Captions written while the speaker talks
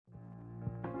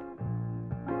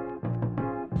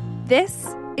This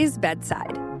is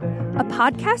Bedside, a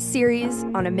podcast series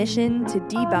on a mission to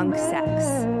debunk sex.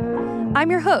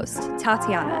 I'm your host,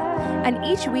 Tatiana, and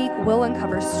each week we'll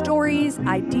uncover stories,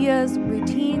 ideas,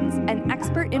 routines, and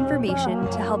expert information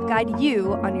to help guide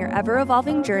you on your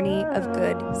ever-evolving journey of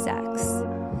good sex.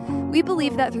 We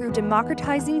believe that through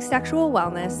democratizing sexual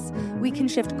wellness, we can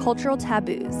shift cultural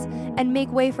taboos and make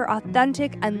way for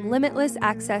authentic and limitless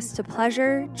access to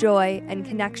pleasure, joy, and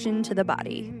connection to the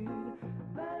body.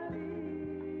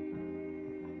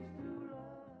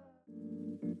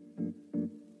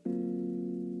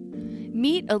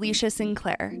 Meet Alicia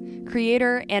Sinclair,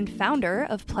 creator and founder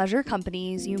of pleasure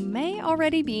companies you may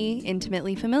already be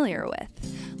intimately familiar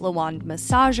with: LaWand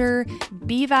Massager,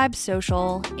 B-Vibe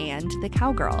Social, and The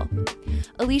Cowgirl.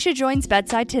 Alicia joins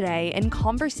Bedside today in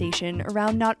conversation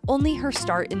around not only her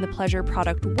start in the pleasure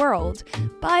product world,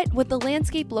 but what the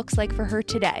landscape looks like for her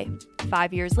today,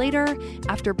 5 years later,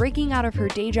 after breaking out of her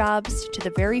day jobs to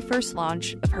the very first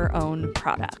launch of her own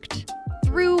product.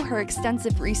 Through her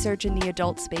extensive research in the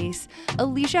adult space,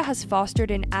 Alicia has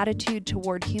fostered an attitude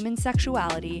toward human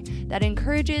sexuality that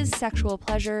encourages sexual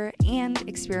pleasure and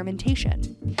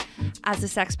experimentation. As a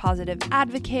sex-positive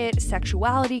advocate,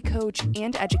 sexuality coach,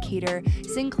 and educator,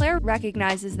 Sinclair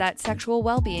recognizes that sexual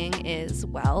well-being is,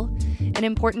 well, an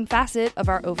important facet of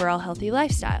our overall healthy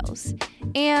lifestyles.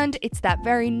 And it's that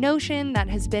very notion that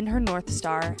has been her North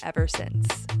Star ever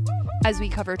since. As we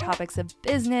cover topics of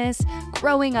business,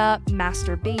 growing up,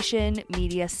 masturbation,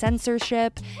 media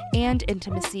censorship, and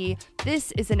intimacy,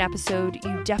 this is an episode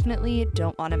you definitely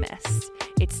don't want to miss.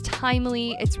 It's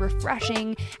timely, it's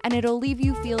refreshing, and it'll leave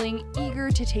you feeling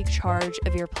eager to take charge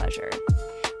of your pleasure.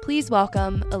 Please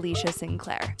welcome Alicia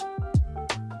Sinclair.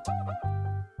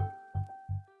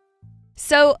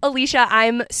 So, Alicia,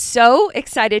 I'm so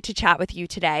excited to chat with you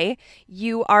today.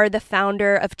 You are the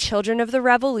founder of Children of the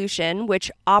Revolution, which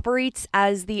operates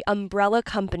as the umbrella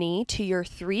company to your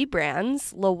three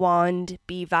brands, LaWand,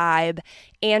 B-Vibe,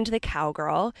 and The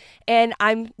Cowgirl. And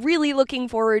I'm really looking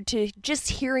forward to just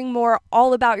hearing more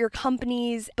all about your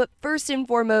companies. But first and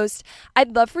foremost,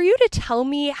 I'd love for you to tell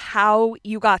me how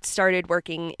you got started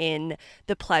working in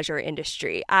the pleasure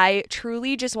industry. I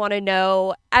truly just want to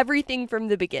know everything from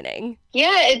the beginning.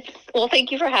 Yeah,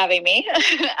 thank you for having me.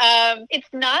 It's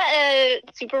not a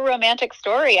super romantic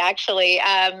story, actually.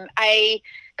 I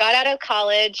got out of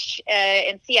college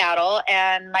in Seattle,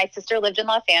 and my sister lived in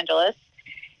Los Angeles.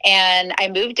 And I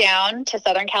moved down to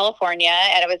Southern California,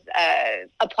 and I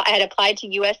had applied to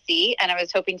USC, and I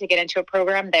was hoping to get into a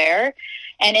program there.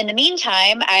 And in the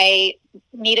meantime, I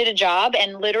needed a job,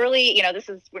 and literally,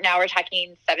 now we're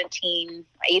talking 17,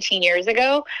 18 years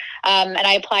ago. And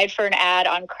I applied for an ad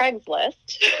on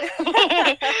Craigslist.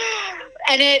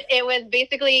 And it was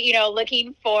basically,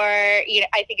 looking for,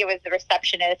 I think it was the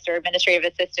receptionist or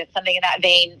administrative assistant, something in that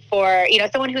vein, for,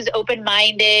 someone who's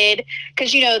open-minded,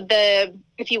 because,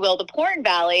 if you will, the Porn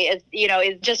Valley is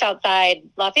just outside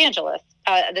Los Angeles,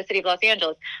 the city of Los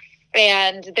Angeles.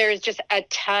 And there's just a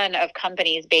ton of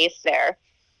companies based there.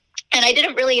 And I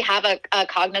didn't really have a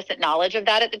cognizant knowledge of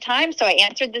that at the time. So I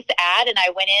answered this ad, and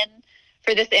I went in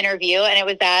for this interview, and it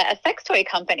was at a sex toy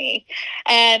company.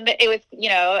 And it was,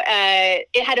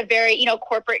 it had a very,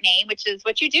 corporate name, which is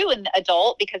what you do in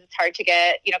adult, because it's hard to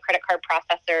get, credit card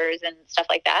processors and stuff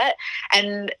like that.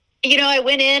 And I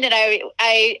went in, and I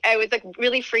was like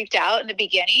really freaked out in the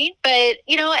beginning, but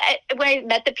when I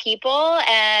met the people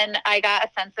and I got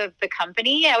a sense of the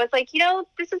company, I was like,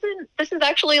 this is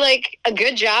actually like a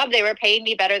good job. They were paying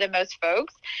me better than most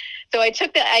folks. So I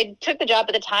took the job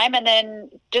at the time, and then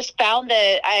just found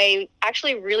that I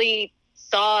actually really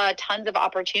saw tons of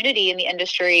opportunity in the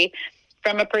industry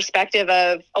from a perspective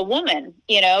of a woman,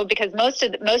 because most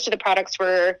of the products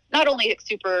were not only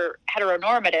super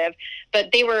heteronormative,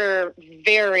 but they were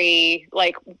very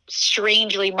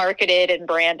strangely marketed and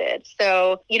branded.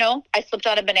 So, I slipped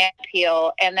on a banana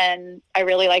peel, and then I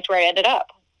really liked where I ended up.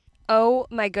 Oh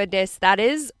my goodness. That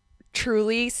is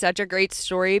truly such a great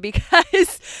story,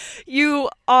 because you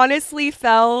honestly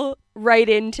fell right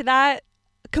into that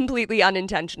completely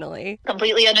unintentionally. And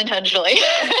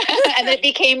it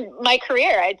became my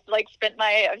career. I've spent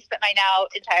my now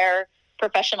entire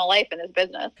professional life in this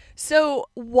business. So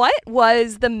what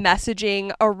was the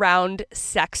messaging around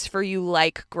sex for you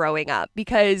like growing up?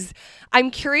 Because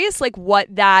I'm curious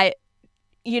what that,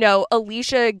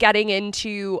 Alicia getting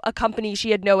into a company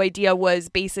she had no idea was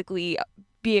basically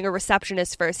being a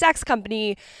receptionist for a sex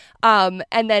company, and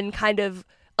then kind of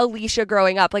Alicia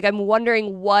growing up. I'm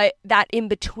wondering what that in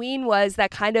between was that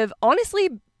kind of honestly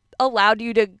allowed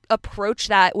you to approach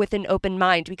that with an open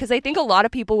mind? Because I think a lot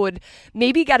of people would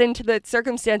maybe get into the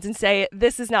circumstance and say,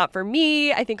 this is not for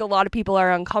me. I think a lot of people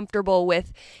are uncomfortable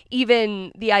with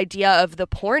even the idea of the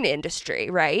porn industry,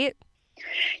 right?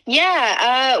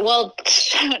 Yeah. Well,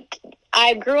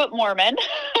 I grew up Mormon.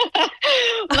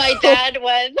 My dad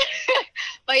was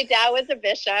a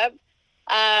bishop.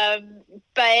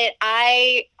 But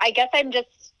I guess I'm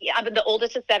the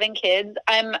oldest of 7 kids.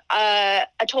 I'm a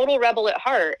total rebel at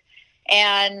heart.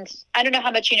 And I don't know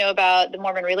how much you know about the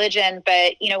Mormon religion,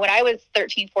 but, when I was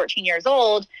 13, 14 years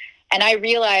old, and I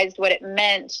realized what it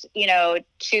meant,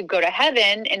 to go to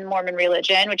heaven in Mormon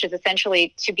religion, which is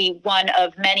essentially to be one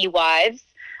of many wives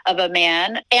of a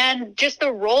man, and just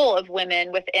the role of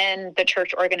women within the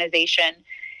church organization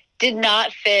did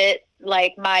not fit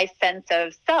like my sense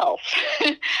of self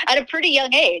at a pretty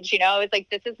young age. I was like,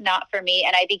 this is not for me.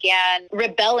 And I began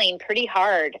rebelling pretty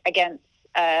hard against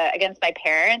my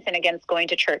parents and against going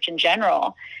to church in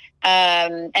general.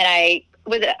 And I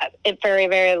was a very,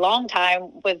 very long time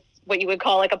was what you would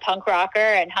call like a punk rocker,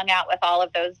 and hung out with all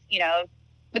of those,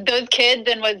 with those kids,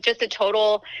 and was just a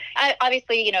total, I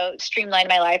obviously, streamlined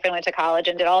my life and went to college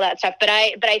and did all that stuff. But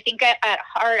I think at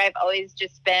heart, I've always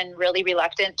just been really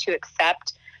reluctant to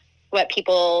accept what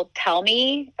people tell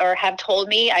me or have told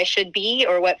me I should be,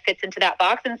 or what fits into that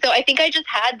box. And so I think I just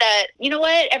had that,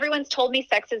 everyone's told me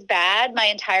sex is bad my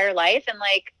entire life. And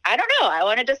like, I don't know, I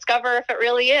want to discover if it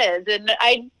really is.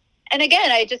 And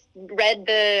again, I just read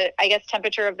the,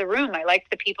 temperature of the room. I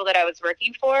liked the people that I was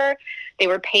working for. They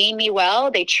were paying me well.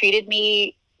 They treated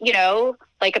me,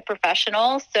 like a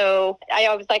professional. So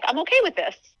I was like, I'm okay with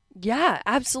this. Yeah,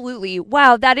 absolutely.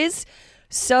 Wow, that is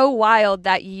so wild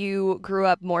that you grew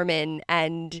up Mormon.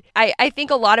 And I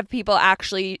think a lot of people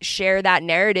actually share that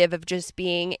narrative of just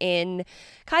being in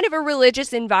kind of a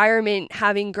religious environment,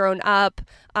 having grown up.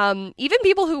 Even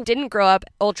people who didn't grow up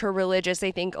ultra religious,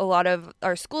 I think a lot of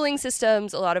our schooling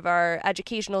systems, a lot of our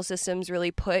educational systems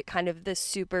really put kind of this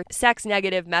super sex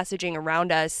negative messaging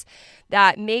around us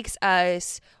that makes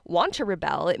us want to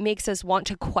rebel. It makes us want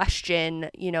to question,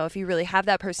 if you really have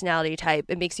that personality type,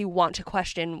 it makes you want to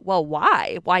question, well,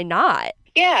 why? Why not?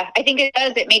 Yeah, I think it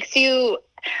does. It makes you,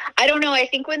 I don't know, I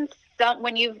think when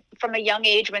you from a young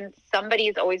age, when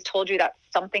somebody's always told you that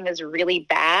something is really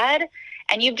bad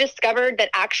and you've discovered that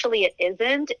actually it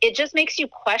isn't, it just makes you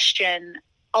question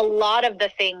a lot of the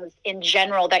things in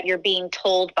general that you're being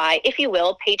told by, if you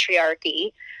will,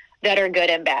 patriarchy, that are good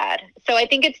and bad. So I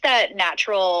think it's that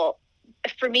natural,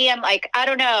 for me, I'm like, I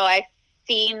don't know, I've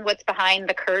seen what's behind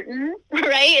the curtain,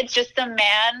 right? It's just a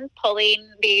man pulling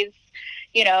these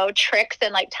tricks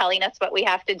and like telling us what we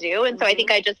have to do. And so I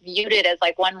think I just viewed it as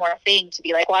like one more thing to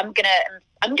be like, well, I'm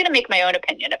going to make my own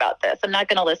opinion about this. I'm not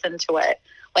going to listen to what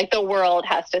like the world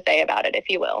has to say about it, if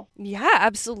you will. Yeah,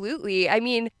 absolutely. I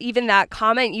mean, even that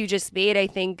comment you just made, I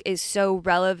think is so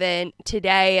relevant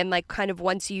today. And like kind of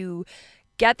once you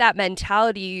get that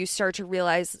mentality, you start to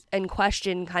realize and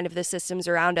question kind of the systems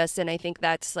around us. And I think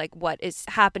that's like what is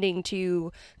happening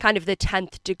to kind of the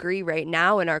 10th degree right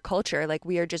now in our culture. Like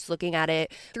we are just looking at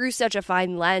it through such a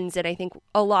fine lens. And I think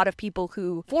a lot of people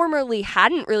who formerly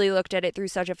hadn't really looked at it through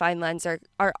such a fine lens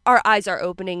our eyes are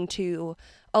opening to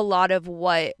a lot of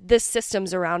what the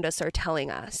systems around us are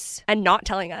telling us and not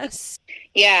telling us.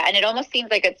 Yeah. And it almost seems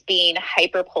like it's being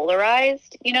hyper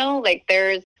polarized, like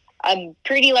there's a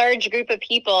pretty large group of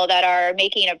people that are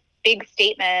making a big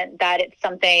statement that it's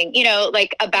something,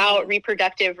 like about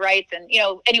reproductive rights. And,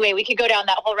 anyway, we could go down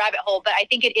that whole rabbit hole, but I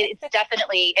think it's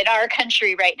definitely in our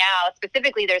country right now,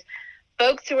 specifically, there's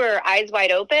folks who are eyes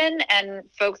wide open and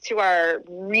folks who are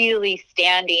really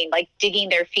standing, like digging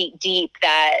their feet deep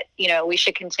that, we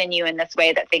should continue in this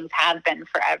way that things have been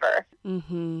forever.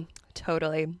 Mm-hmm.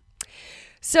 Totally.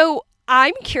 So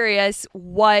I'm curious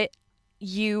what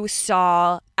you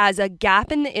saw as a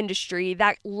gap in the industry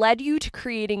that led you to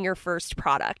creating your first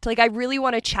product. Like, I really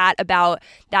want to chat about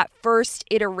that first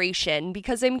iteration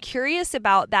because I'm curious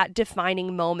about that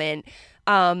defining moment.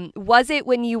 Was it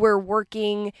when you were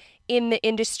working in the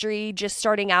industry, just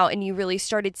starting out, and you really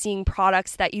started seeing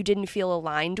products that you didn't feel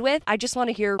aligned with? I just want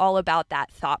to hear all about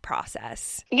that thought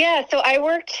process. Yeah, so I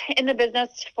worked in the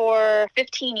business for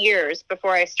 15 years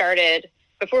before we started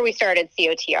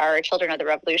COTR, Children of the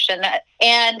Revolution.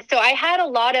 And so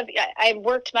I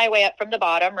worked my way up from the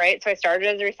bottom, right? So I started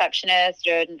as a receptionist,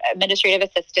 an administrative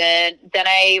assistant, then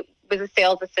I was a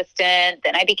sales assistant,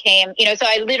 then I became, so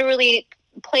I literally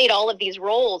played all of these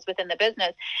roles within the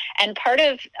business. And part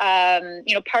of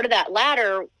that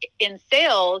ladder in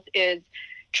sales is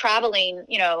traveling.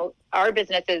 Our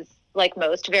business is like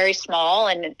most, very small,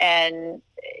 and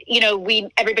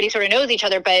everybody sort of knows each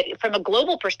other. But from a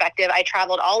global perspective, I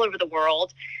traveled all over the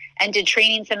world and did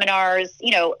training seminars,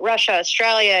 Russia,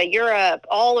 Australia, Europe,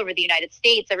 all over the United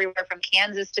States, everywhere from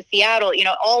Kansas to Seattle,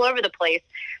 all over the place.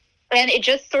 And it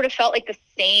just sort of felt like the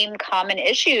same common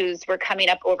issues were coming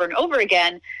up over and over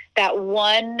again, that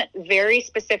one very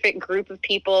specific group of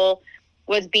people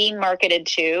was being marketed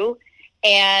to,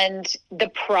 and the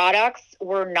products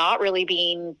were not really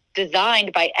being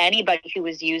designed by anybody who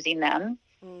was using them.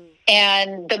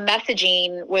 And the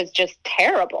messaging was just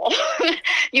terrible.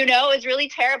 It was really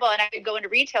terrible. And I would go into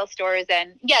retail stores,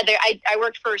 and I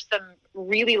worked for some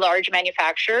really large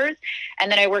manufacturers,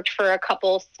 and then I worked for a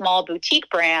couple small boutique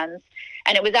brands.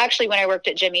 And it was actually when I worked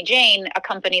at Jimmy Jane, a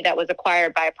company that was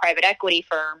acquired by a private equity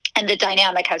firm. And the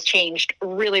dynamic has changed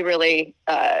really, really.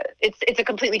 It's a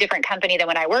completely different company than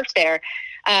when I worked there.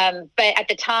 But at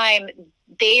the time,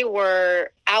 they were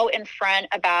out in front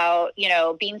about,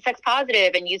 being sex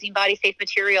positive and using body safe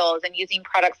materials and using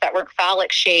products that weren't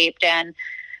phallic shaped and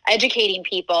educating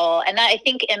people. And that, I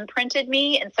think, imprinted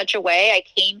me in such a way. I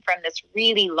came from this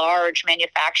really large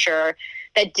manufacturer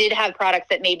that did have products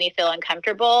that made me feel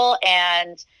uncomfortable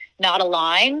and not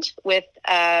aligned with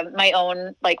my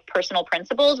own personal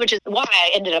principles, which is why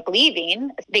I ended up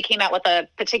leaving. They came out with a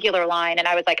particular line, and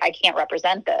I was like, I can't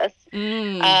represent this.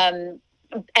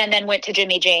 And then went to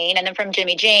Jimmy Jane. And then from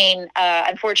Jimmy Jane,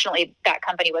 unfortunately, that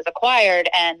company was acquired.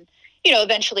 And,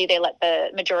 eventually they let the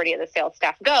majority of the sales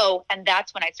staff go. And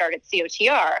that's when I started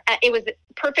COTR. It was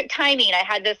perfect timing. I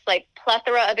had this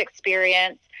plethora of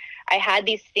experience. I had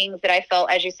these things that I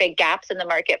felt, as you say, gaps in the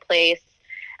marketplace.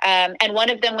 And one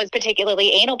of them was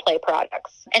particularly anal play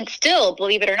products. And still,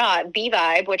 believe it or not,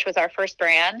 B-Vibe, which was our first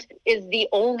brand, is the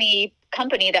only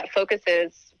company that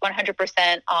focuses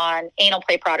 100% on anal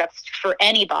play products for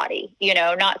anybody,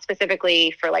 not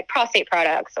specifically for prostate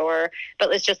products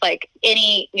but it's just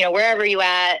any, wherever you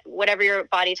at, whatever your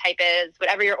body type is,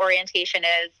 whatever your orientation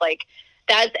is,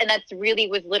 that's really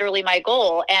was literally my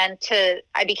goal. And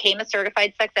I became a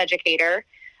certified sex educator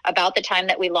about the time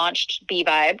that we launched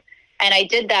B-Vibe. And I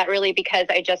did that really because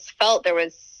I just felt there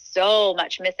was so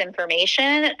much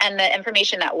misinformation, and the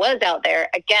information that was out there,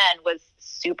 again, was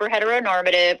super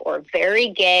heteronormative or very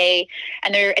gay,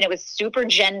 and it was super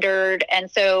gendered.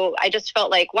 And so I just felt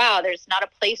like, wow, there's not a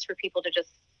place for people to just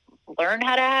learn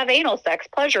how to have anal sex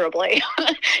pleasurably,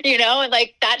 and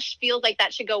that feels like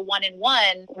that should go one in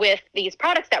one with these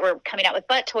products that were coming out with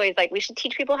butt toys. We should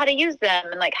teach people how to use them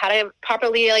and how to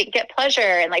properly get pleasure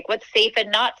and what's safe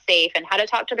and not safe and how to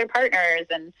talk to their partners.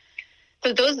 And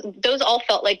so those all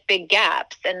felt like big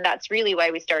gaps. And that's really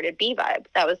why we started B-Vibe.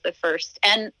 That was the first.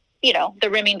 And the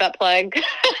rimming butt plug,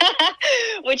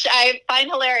 which I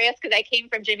find hilarious because I came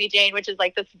from Jimmy Jane, which is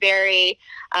this very,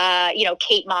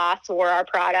 Kate Moss wore our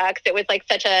products. It was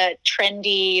such a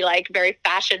trendy, very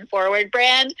fashion forward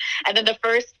brand. And then the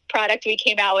first product we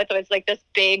came out with was this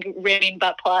big rimming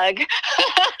butt plug.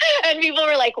 And people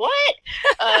were like, what?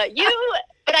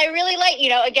 But I really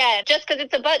again, just because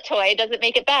it's a butt toy doesn't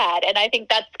make it bad. And I think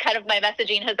that's kind of my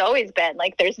messaging has always been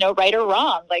there's no right or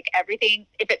wrong. Everything,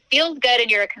 if it feels good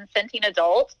and you're a consenting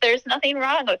adult, there's nothing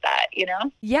wrong with that,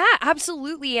 Yeah,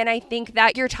 absolutely. And I think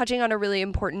that you're touching on a really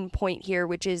important point here,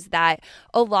 which is that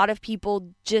a lot of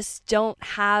people just don't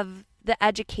have the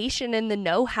education and the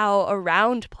know-how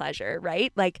around pleasure,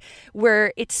 right?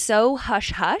 Where it's so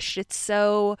hush-hush, it's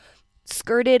so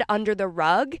skirted under the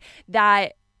rug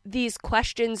that these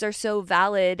questions are so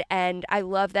valid. And I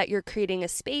love that you're creating a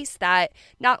space that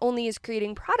not only is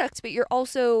creating products, but you're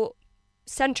also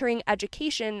centering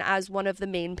education as one of the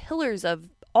main pillars of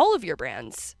all of your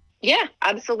brands. Yeah,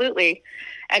 absolutely.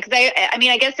 Because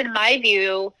I guess in my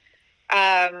view,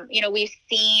 we've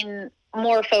seen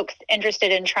more folks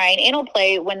interested in trying anal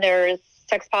play when there's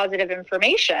sex positive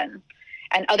information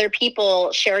and other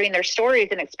people sharing their stories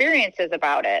and experiences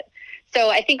about it. So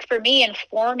I think for me,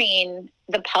 informing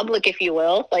the public, if you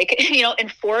will,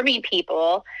 informing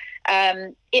people,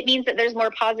 it means that there's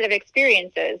more positive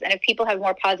experiences. And if people have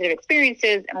more positive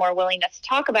experiences and more willingness to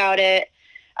talk about it,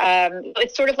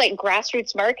 it's sort of like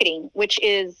grassroots marketing, which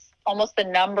is almost the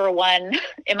number one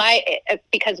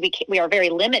because we are very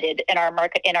limited in our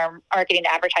marketing and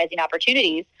advertising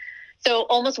opportunities. So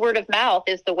almost word of mouth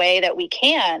is the way that we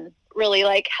can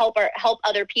really help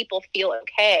other people feel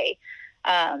okay.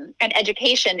 And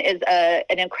education is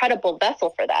an incredible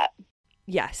vessel for that.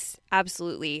 Yes,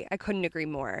 absolutely. I couldn't agree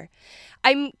more.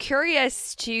 I'm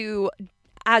curious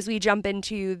as we jump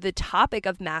into the topic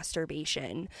of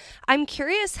masturbation, I'm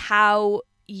curious how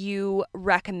you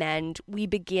recommend we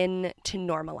begin to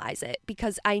normalize it,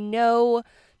 because I know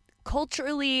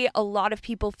culturally, a lot of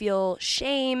people feel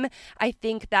shame. I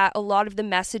think that a lot of the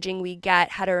messaging we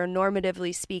get,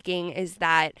 heteronormatively speaking, is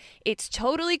that it's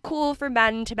totally cool for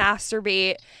men to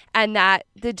masturbate, and that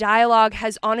the dialogue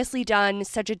has honestly done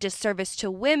such a disservice to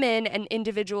women and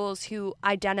individuals who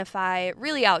identify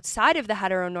really outside of the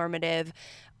heteronormative,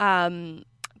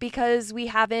 because we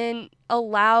haven't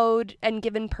allowed and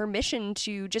given permission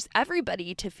to just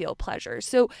everybody to feel pleasure.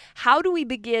 So how do we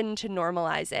begin to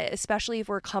normalize it, especially if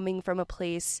we're coming from a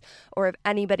place, or if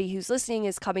anybody who's listening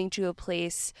is coming to a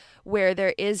place where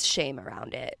there is shame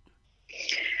around it?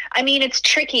 I mean, it's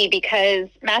tricky because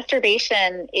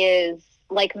masturbation is,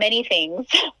 like many things,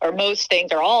 or most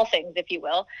things, or all things, if you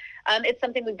will, it's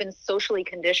something we've been socially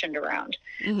conditioned around.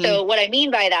 Mm-hmm. So what I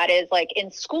mean by that is, like,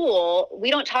 in school, we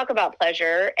don't talk about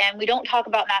pleasure and we don't talk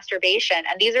about masturbation.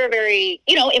 And these are very,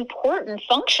 important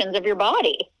functions of your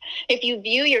body. If you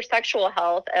view your sexual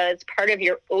health as part of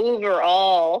your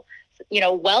overall,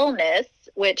 wellness,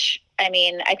 which, I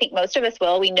mean, I think most of us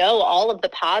will, we know all of the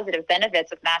positive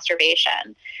benefits of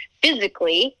masturbation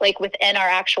physically, like within our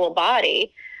actual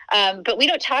body. But we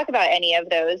don't talk about any of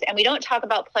those, and we don't talk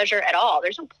about pleasure at all.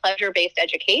 There's no pleasure-based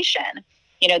education.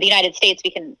 The United States,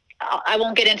 I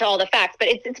won't get into all the facts, but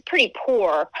it's pretty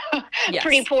poor, yes.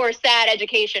 Pretty poor, sad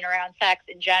education around sex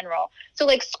in general. So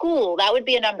like school, that would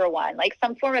be a number one, like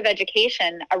some form of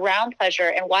education around pleasure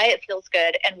and why it feels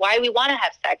good and why we want to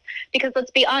have sex. Because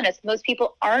let's be honest, most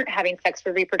people aren't having sex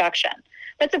for reproduction.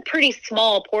 That's a pretty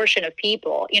small portion of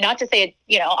people. Not to say,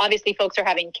 obviously folks are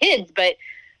having kids, but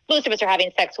most of us are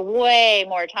having sex way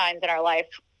more times in our life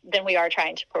than we are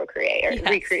trying to procreate or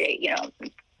recreate,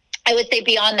 I would say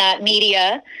beyond that,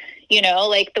 media,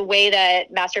 like the way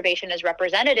that masturbation is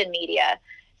represented in media.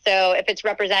 So if it's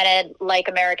represented like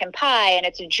American Pie and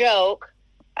it's a joke,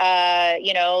 and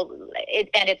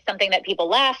it's something that people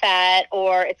laugh at,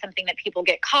 or it's something that people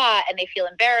get caught and they feel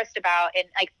embarrassed about, and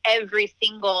like every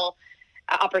single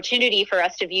opportunity for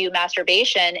us to view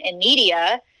masturbation in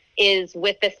media is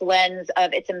with this lens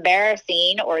of it's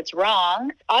embarrassing or it's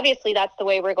wrong. Obviously, that's the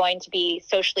way we're going to be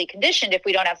socially conditioned if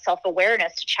we don't have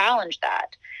self-awareness to challenge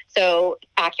that. So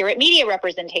accurate media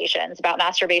representations about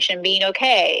masturbation being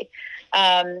okay.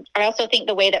 I also think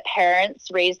the way that parents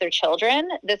raise their children,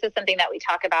 this is something that we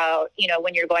talk about,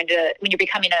 when you're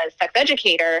becoming a sex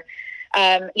educator.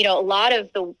 A lot of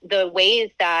the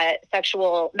ways that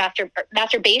sexual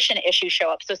masturbation issues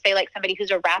show up. So say like somebody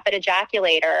who's a rapid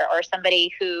ejaculator or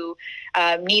somebody who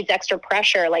needs extra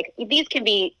pressure, like these can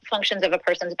be functions of a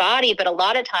person's body, but a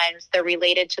lot of times they're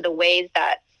related to the ways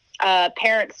that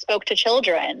parents spoke to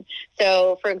children.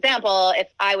 So for example, if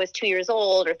I was 2 years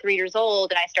old or 3 years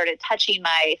old and I started touching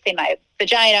my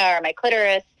vagina or my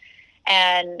clitoris,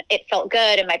 and it felt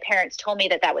good, and my parents told me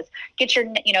that was get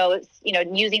your,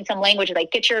 using some language like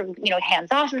get your, hands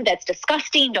off me, that's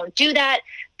disgusting, don't do that.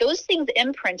 Those things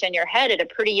imprint in your head at a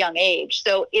pretty young age.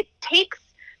 So it takes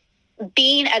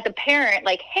being as a parent,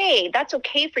 like, hey, that's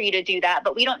okay for you to do that,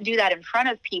 but we don't do that in front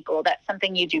of people. That's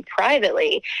something you do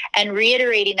privately, and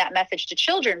reiterating that message to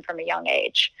children from a young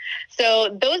age.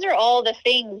 So those are all the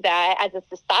things that as a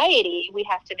society, we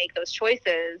have to make those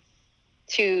choices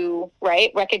to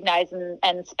recognize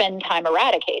and spend time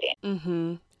eradicating.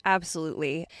 Mm-hmm.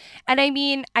 Absolutely. And I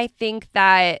mean, I think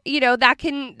that, that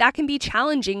can be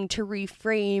challenging to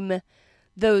reframe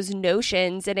those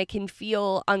notions, and it can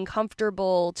feel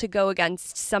uncomfortable to go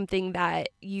against something that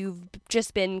you've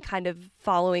just been kind of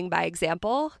following by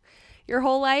example your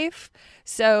whole life.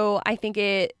 So I think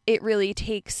it really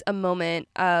takes a moment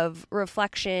of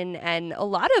reflection and a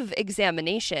lot of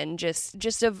examination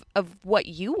just of what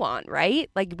you want, right?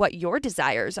 Like what your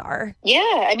desires are.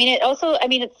 Yeah. I mean,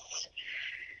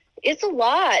 it's a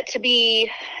lot to be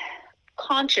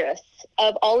conscious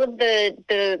of all of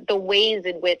the ways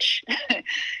in which,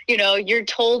 you're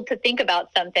told to think about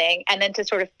something, and then to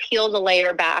sort of peel the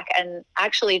layer back and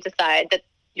actually decide that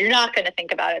you're not going to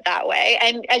think about it that way.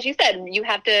 And as you said, you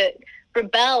have to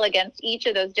rebel against each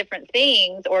of those different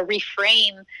things or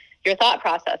reframe your thought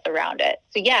process around it.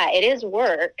 So yeah, it is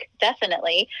work,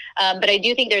 definitely. But I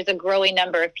do think there's a growing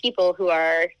number of people who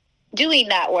are doing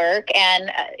that work and,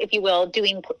 if you will,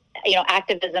 doing,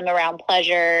 activism around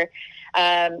pleasure.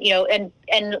 And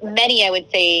many, I would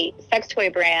say, sex toy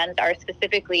brands are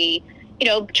specifically,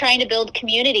 trying to build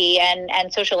community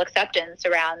and social acceptance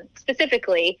around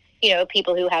specifically,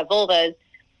 people who have vulvas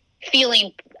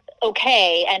feeling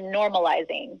okay and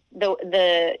normalizing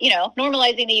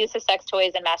normalizing the use of sex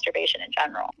toys and masturbation in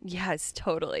general. Yes,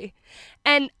 totally.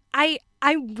 And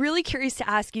I'm really curious to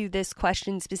ask you this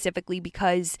question specifically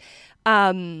because,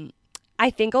 I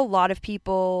think a lot of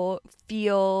people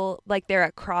feel like they're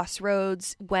at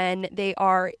crossroads when they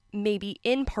are maybe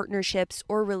in partnerships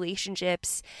or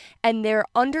relationships, and they're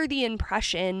under the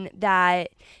impression that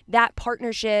that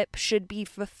partnership should be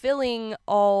fulfilling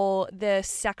all the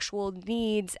sexual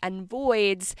needs and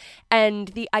voids, and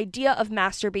the idea of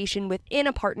masturbation within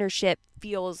a partnership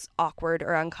feels awkward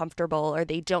or uncomfortable, or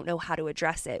they don't know how to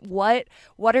address it. What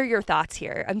are your thoughts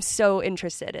here? I'm so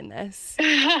interested in this.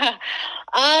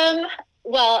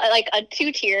 Well, like a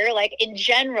two-tier, like in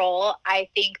general, I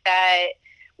think that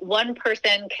one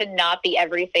person cannot be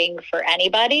everything for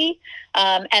anybody.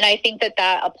 And I think that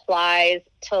that applies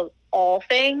to all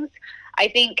things. I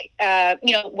think,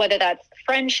 whether that's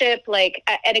friendship, like,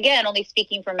 and again, only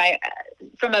speaking from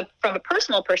a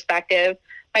personal perspective,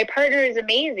 my partner is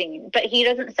amazing, but he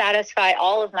doesn't satisfy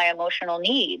all of my emotional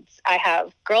needs. I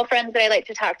have girlfriends that I like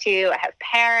to talk to. I have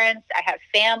parents. I have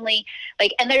family.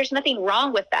 And there's nothing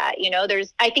wrong with that.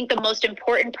 I think the most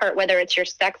important part, whether it's your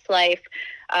sex life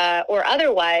or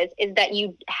otherwise, is that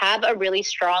you have a really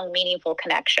strong, meaningful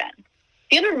connection.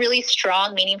 If you have a really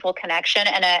strong, meaningful connection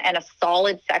and a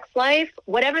solid sex life,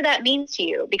 whatever that means to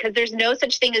you, because there's no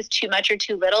such thing as too much or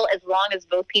too little, as long as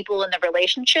both people in the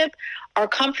relationship are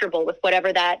comfortable with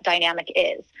whatever that dynamic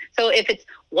is. So if it's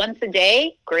once a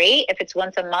day, great. If it's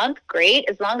once a month, great.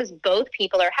 As long as both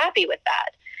people are happy with that.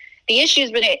 The issue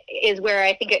is where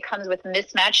I think it comes with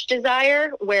mismatched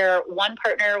desire, where one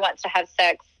partner wants to have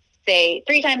sex, say,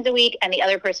 3 times a week, and the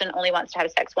other person only wants to have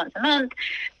sex once a month.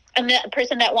 And the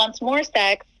person that wants more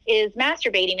sex is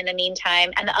masturbating in the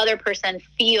meantime, and the other person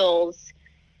feels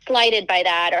slighted by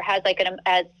that, or has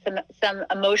some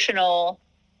emotional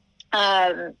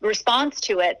response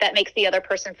to it that makes the other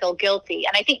person feel guilty.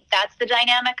 And I think that's the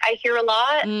dynamic I hear a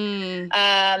lot.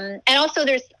 And also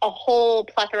there's a whole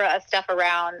plethora of stuff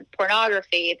around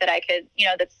pornography that I could,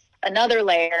 that's another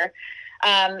layer.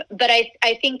 But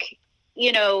I think,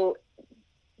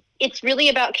 it's really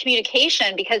about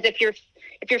communication, because if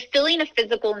you're filling a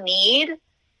physical need,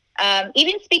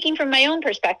 even speaking from my own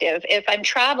perspective, if I'm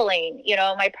traveling,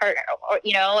 my partner,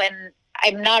 and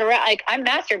I'm not around, I'm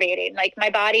masturbating, my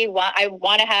body, I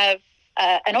want to have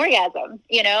an orgasm,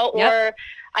 or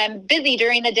I'm busy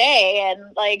during the day and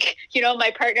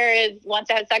my partner wants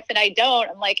to have sex and I don't,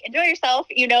 I'm enjoy yourself,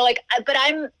 but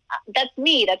that's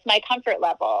me, that's my comfort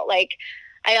level.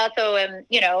 I also am,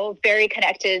 very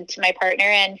connected to my partner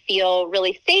and feel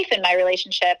really safe in my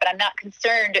relationship, and I'm not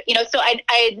concerned, so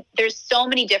there's so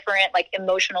many different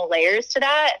emotional layers to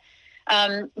that.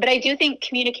 But I do think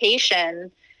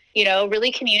communication,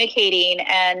 really communicating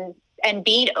and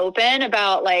being open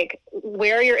about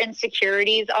where your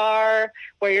insecurities are,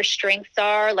 where your strengths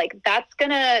are, that's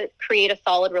going to create a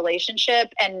solid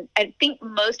relationship. And I think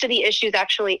most of the issues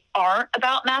actually aren't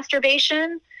about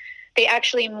masturbation. They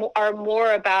actually are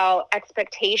more about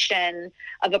expectation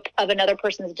of another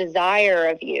person's desire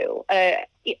of you,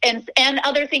 and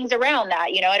other things around that.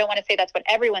 I don't want to say that's what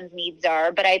everyone's needs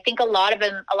are, but I think a lot of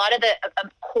the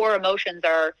core emotions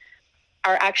are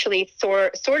actually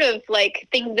sort of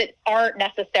things that aren't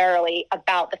necessarily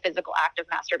about the physical act of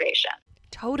masturbation.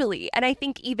 Totally. And I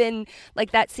think even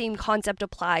that same concept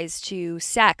applies to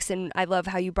sex. And I love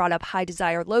how you brought up high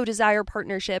desire, low desire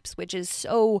partnerships, which is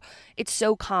it's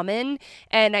so common.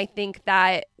 And I think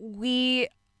that we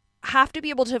have to be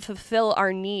able to fulfill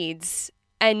our needs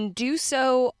and do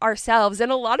so ourselves.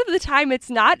 And a lot of the time it's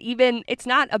not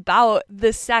about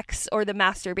the sex or the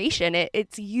masturbation.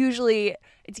 It's usually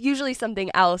something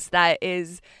else that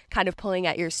is kind of pulling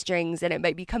at your strings, and it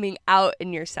might be coming out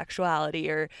in your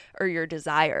sexuality or your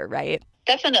desire, right?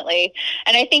 Definitely.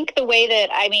 And I think the way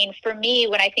that, for me,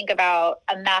 when I think about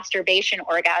a masturbation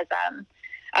orgasm,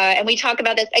 and we talk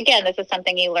about this, again, this is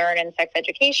something you learn in sex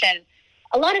education,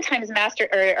 a lot of times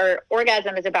or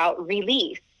orgasm is about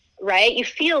release, right? You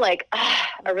feel a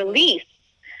release,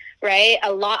 right?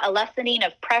 A lessening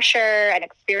of pressure, an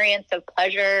experience of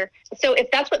pleasure. So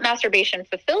if that's what masturbation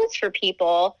fulfills for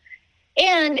people,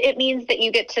 and it means that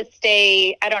you get to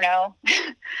stay, I don't know,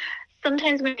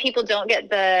 sometimes when people don't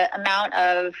get the amount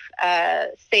of,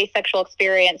 say, sexual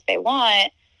experience they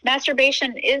want,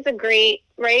 masturbation is a great,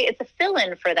 right? It's a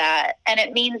fill-in for that. And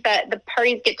it means that the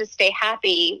parties get to stay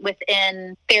happy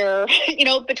within their,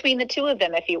 between the two of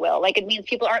them, if you will. It means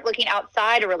people aren't looking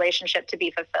outside a relationship to be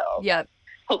fulfilled. Yeah.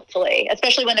 Hopefully,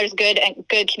 especially when there's good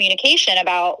communication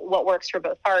about what works for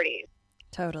both parties.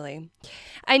 Totally.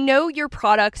 I know your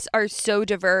products are so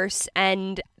diverse,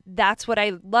 and that's what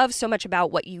I love so much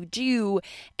about what you do.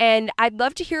 And I'd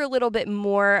love to hear a little bit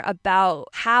more about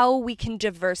how we can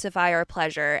diversify our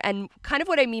pleasure. And kind of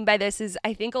what I mean by this is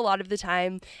I think a lot of the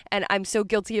time, and I'm so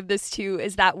guilty of this too,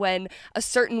 is that when a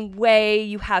certain way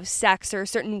you have sex or a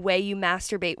certain way you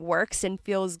masturbate works and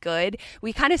feels good,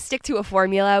 we kind of stick to a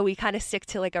formula. We kind of stick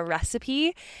to like a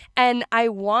recipe. And I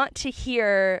want to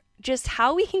hear just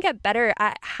how we can get better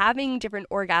at having different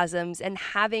orgasms and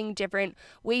having different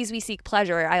ways we seek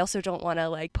pleasure. I also don't want to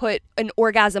like put an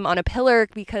orgasm on a pillar,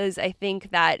 because I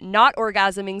think that not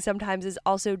orgasming sometimes is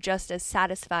also just as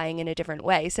satisfying in a different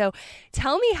way. So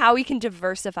tell me how we can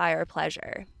diversify our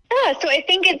pleasure. Yeah, so I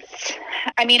think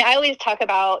I always talk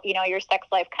about, your sex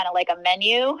life kind of like a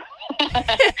menu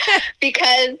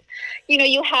because,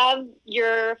 you have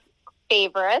your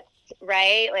favorites,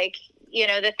 right? Like,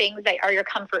 the things that are your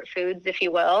comfort foods, if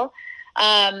you will.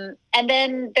 And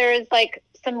then there's like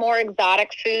some more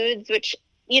exotic foods, which,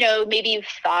 maybe you've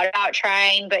thought about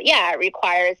trying, but yeah, it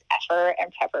requires effort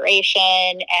and preparation,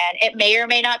 and it may or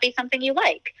may not be something you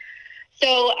like.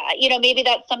 So, maybe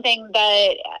that's something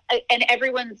that, and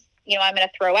everyone's, I'm going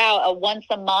to throw out a once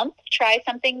a month, try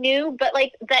something new, but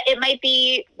like that, it might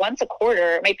be once a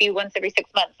quarter, it might be once every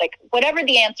 6 months, like whatever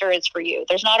the answer is for you.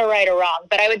 There's not a right or wrong,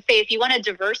 but I would say if you want to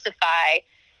diversify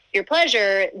your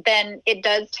pleasure, then it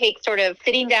does take sort of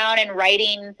sitting down and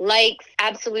writing likes,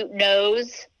 absolute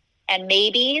no's, and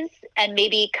maybes, and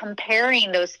maybe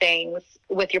comparing those things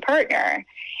with your partner,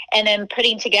 and then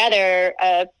putting together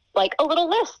a little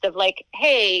list of like,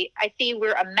 hey, I see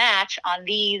we're a match on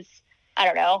these,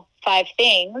 5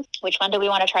 things. Which one do we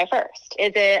want to try first?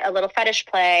 Is it a little fetish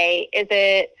play? Is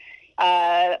it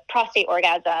prostate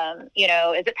orgasm?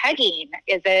 Is it pegging?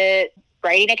 Is it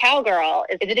riding a cowgirl?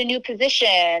 Is it a new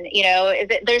position?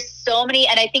 There's so many.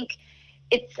 And I think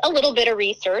it's a little bit of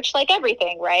research, like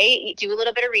everything, right? You do a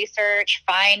little bit of research,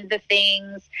 find the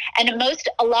things. And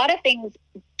a lot of things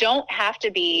don't have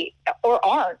to be or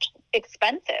aren't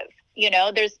expensive.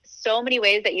 There's so many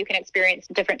ways that you can experience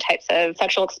different types of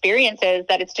sexual experiences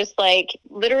that it's just like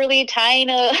literally tying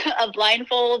a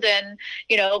blindfold and,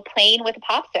 playing with a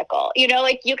popsicle.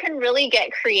 Like you can really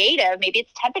get creative. Maybe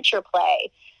it's temperature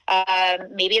play.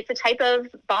 Maybe it's a type of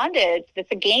bondage.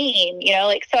 It's a game,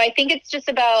 so I think it's just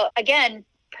about, again,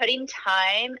 putting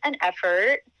time and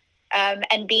effort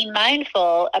and being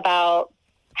mindful about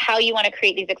how you want to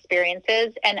create these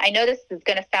experiences. And I know this is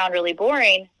going to sound really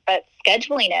boring, but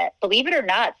scheduling it, believe it or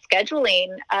not,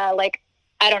 scheduling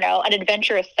an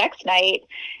adventurous sex night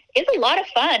is a lot of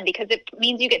fun because it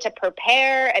means you get to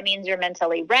prepare. It means you're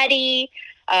mentally ready.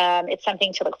 It's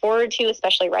something to look forward to,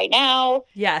 especially right now.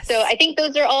 Yes. So I think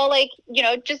those are all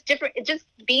just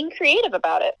being creative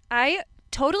about it. I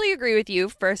totally agree with you,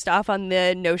 first off, on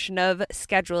the notion of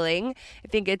scheduling. I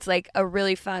think it's like a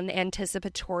really fun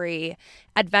anticipatory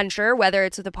adventure, whether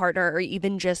it's with a partner or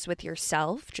even just with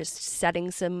yourself, just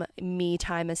setting some me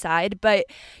time aside. But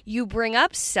you bring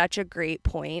up such a great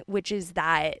point, which is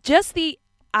that just the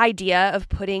idea of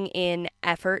putting in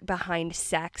effort behind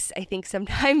sex, I think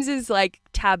sometimes is like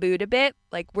tabooed a bit.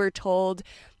 Like we're told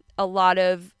a lot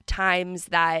of times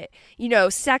that,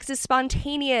 sex is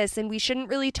spontaneous and we shouldn't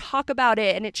really talk about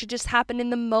it and it should just happen in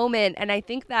the moment. And I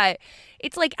think that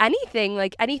it's like anything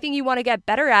you want to get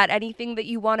better at, anything that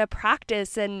you want to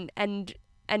practice and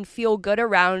feel good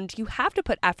around, you have to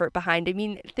put effort behind. I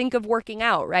mean, think of working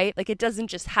out, right? Like it doesn't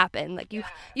just happen. Like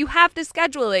you have to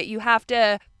schedule it. You have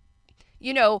to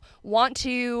want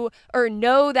to or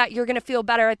know that you're going to feel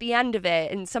better at the end of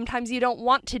it. And sometimes you don't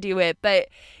want to do it, but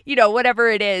whatever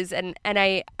it is. And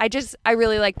I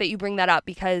really like that you bring that up,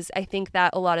 because I think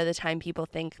that a lot of the time people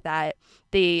think that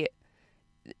they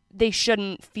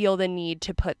shouldn't feel the need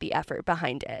to put the effort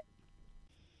behind it.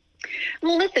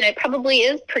 Well, listen, it probably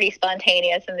is pretty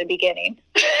spontaneous in the beginning.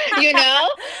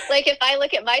 Like if I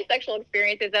look at my sexual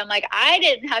experiences, I'm like, I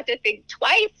didn't have to think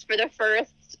twice for the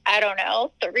first,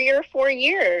 3 or 4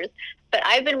 years, but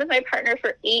I've been with my partner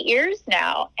for 8 years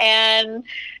now. And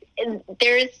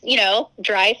there's,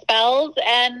 dry spells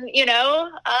and,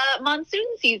 monsoon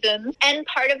seasons. And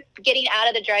part of getting out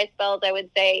of the dry spells, I would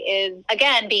say, is,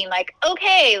 again, being like,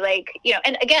 okay,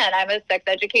 and again, I'm a sex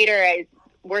educator. I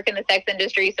work in the sex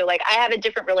industry. So I have a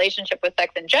different relationship with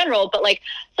sex in general, but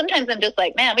sometimes I'm just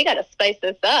like, man, we got to spice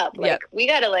this up. We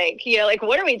got to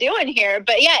what are we doing here?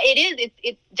 But yeah,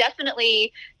 it's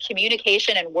definitely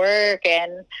communication and work.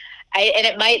 And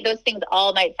those things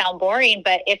all might sound boring,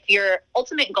 but if your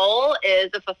ultimate goal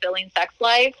is a fulfilling sex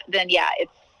life, then yeah,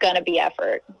 it's going to be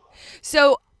effort.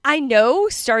 So I know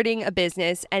starting a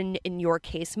business, and in your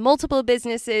case, multiple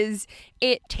businesses,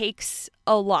 it takes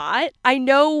a lot. I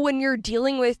know when you're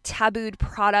dealing with tabooed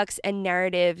products and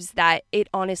narratives that it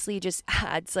honestly just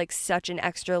adds like such an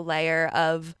extra layer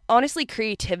of honestly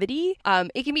creativity.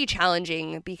 It can be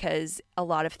challenging because a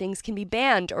lot of things can be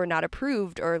banned or not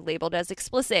approved or labeled as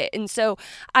explicit. And so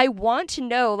I want to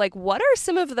know, like, what are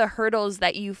some of the hurdles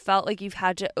that you felt like you've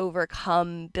had to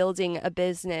overcome building a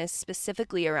business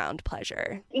specifically around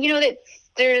pleasure?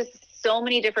 There's so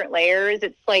many different layers.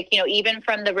 It's like, even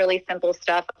from the really simple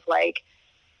stuff of like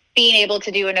being able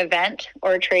to do an event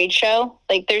or a trade show,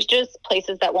 like there's just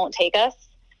places that won't take us.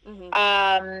 Mm-hmm.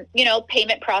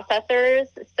 Payment processors.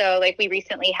 So like we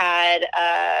recently had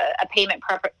a payment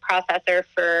processor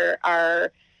for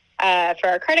our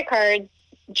credit cards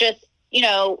just,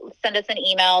 send us an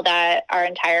email that our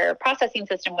entire processing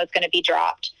system was going to be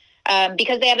dropped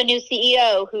because they have a new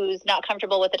CEO who's not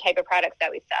comfortable with the type of products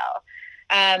that we sell.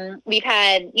 We've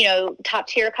had, top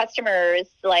tier customers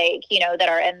like, that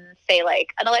are in, say,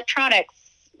 like an electronics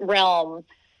realm,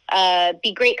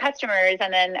 be great customers.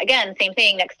 And then again, same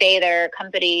thing, next day, their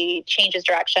company changes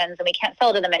directions and we can't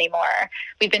sell to them anymore.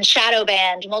 We've been shadow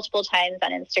banned multiple times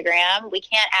on Instagram. We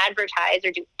can't advertise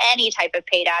or do any type of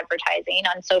paid advertising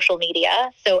on social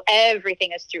media. So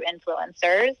everything is through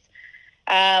influencers.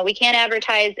 We can't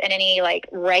advertise in any like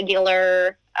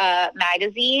regular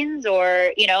magazines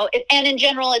or, and in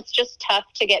general, it's just tough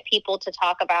to get people to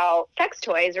talk about sex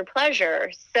toys or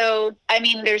pleasure. So,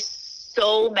 there's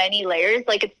so many layers.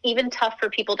 Like it's even tough for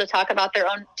people to talk about their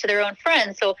own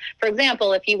friends. So for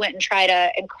example, if you went and tried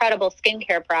an incredible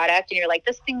skincare product and you're like,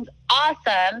 this thing's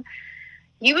awesome,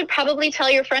 you would probably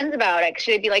tell your friends about it because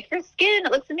they'd be like, your skin,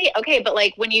 it looks amazing. Okay, but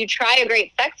like when you try a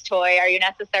great sex toy, are you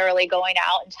necessarily going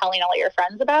out and telling all your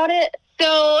friends about it?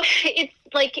 So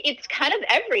it's kind of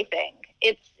everything.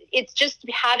 It's just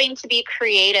having to be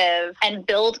creative and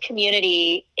build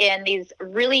community in these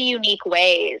really unique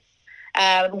ways.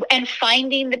 And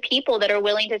finding the people that are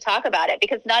willing to talk about it,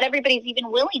 because not everybody's even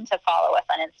willing to follow us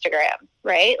on Instagram,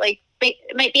 right? Like it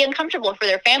might be uncomfortable for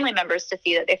their family members to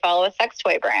see that they follow a sex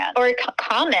toy brand or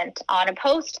comment on a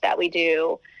post that we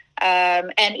do.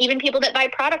 And even people that buy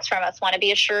products from us want to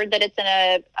be assured that it's in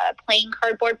a plain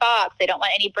cardboard box. They don't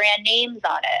want any brand names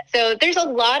on it. So there's a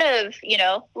lot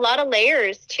of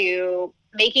layers to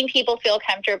making people feel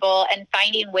comfortable and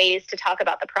finding ways to talk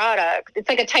about the product. It's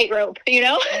like a tightrope,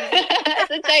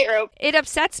 It's a tightrope. It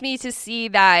upsets me to see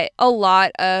that a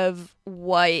lot of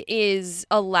what is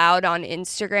allowed on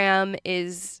Instagram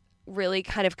is really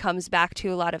kind of comes back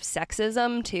to a lot of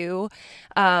sexism too,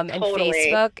 and Totally.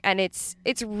 Facebook. And it's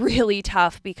really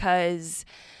tough because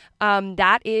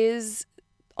that is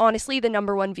honestly the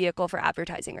number one vehicle for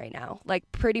advertising right now, like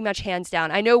pretty much hands down.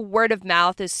 I know word of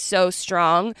mouth is so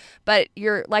strong, but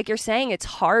you're saying, it's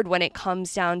hard when it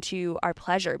comes down to our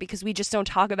pleasure because we just don't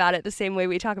talk about it the same way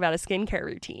we talk about a skincare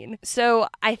routine. So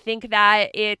I think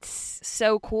that it's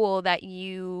so cool that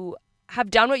you have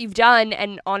done what you've done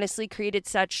and honestly created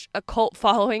such a cult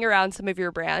following around some of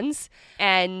your brands,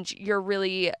 and you're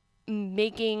really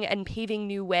making and paving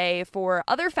new way for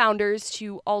other founders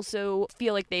to also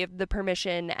feel like they have the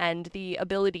permission and the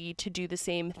ability to do the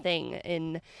same thing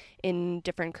in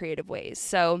different creative ways.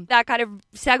 So that kind of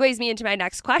segues me into my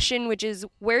next question, which is,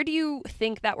 where do you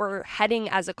think that we're heading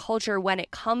as a culture when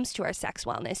it comes to our sex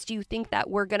wellness? Do you think that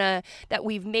that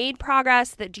we've made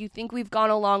progress? Do you think we've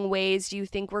gone a long ways? Do you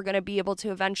think we're going to be able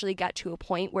to eventually get to a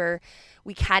point where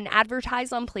we can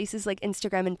advertise on places like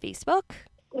Instagram and Facebook?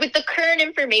 With the current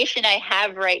information I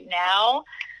have right now,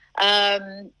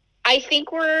 I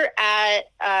think we're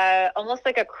at almost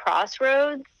like a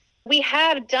crossroads. We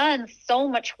have done so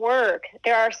much work.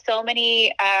 There are so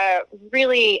many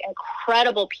really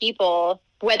incredible people,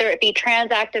 whether it be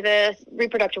trans activists,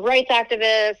 reproductive rights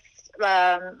activists,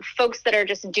 folks that are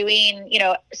just doing,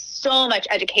 so much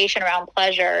education around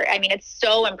pleasure. It's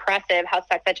so impressive how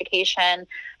sex education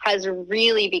has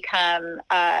really become,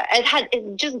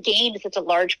 it just gained such a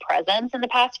large presence in the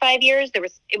past 5 years. It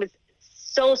was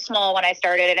so small when I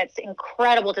started, and it's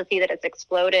incredible to see that it's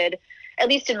exploded, at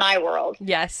least in my world.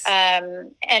 Yes.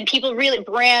 And people really,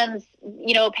 brands,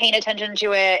 paying attention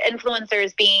to it,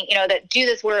 influencers being, that do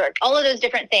this work, all of those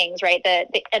different things, right,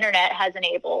 that the internet has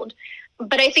enabled.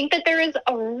 But I think that there is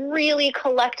a really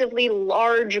collectively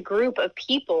large group of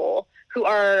people who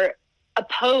are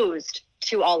opposed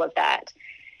to all of that.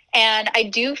 And I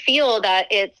do feel that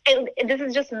this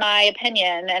is just my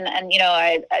opinion, and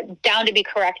I'm down to be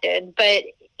corrected, but,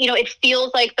 it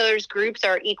feels like those groups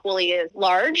are equally as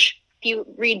large you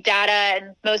read data,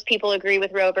 and most people agree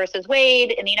with Roe versus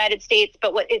Wade in the United States,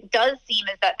 but what it does seem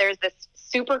is that there's this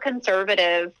super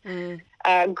conservative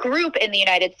group in the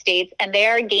United States, and they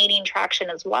are gaining traction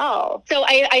as well. So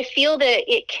I feel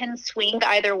that it can swing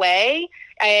either way.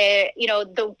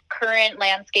 The current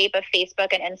landscape of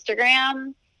Facebook and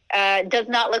Instagram does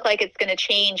not look like it's going to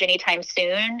change anytime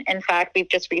soon. In fact, we've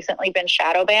just recently been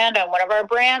shadow banned on one of our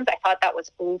brands. I thought that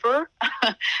was over,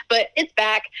 but it's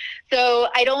back. So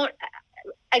I don't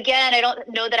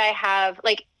know that I have,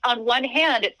 like, on one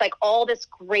hand, it's like all this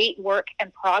great work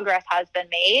and progress has been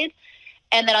made.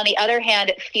 And then on the other hand,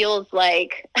 it feels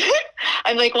like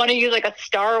I want to use like a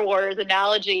Star Wars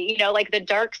analogy, like the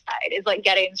dark side is like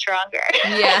getting stronger.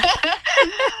 Yeah.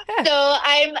 So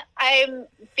I'm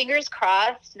fingers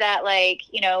crossed that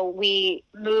we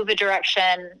move a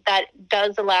direction that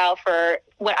does allow for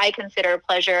what I consider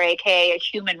pleasure, aka a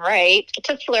human right,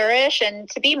 to flourish and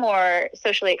to be more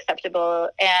socially acceptable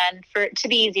and for it to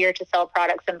be easier to sell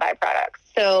products and buy products.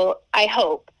 So I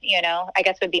hope, I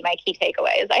guess would be my key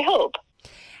takeaway is I hope.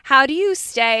 How do you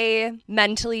stay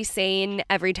mentally sane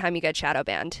every time you get shadow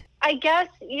banned? I guess,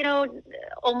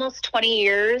 almost 20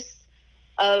 years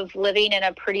of living in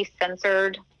a pretty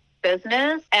censored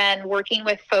business and working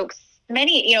with folks.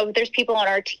 Many, there's people on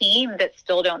our team that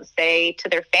still don't say to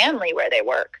their family where they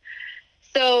work.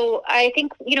 So I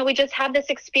think, we just have this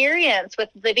experience with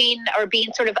living or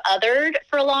being sort of othered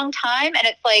for a long time. And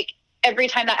it's like every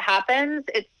time that happens,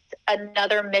 it's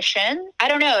another mission. I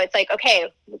don't know. It's like,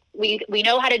 okay, we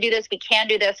know how to do this. We can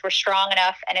do this. We're strong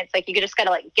enough. And it's like, you just got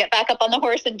to get back up on the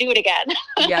horse and do it again.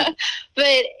 Yeah. But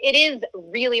it is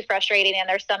really frustrating. And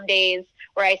there's some days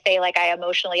where I say I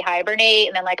emotionally hibernate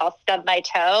and then I'll stub my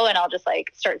toe and I'll just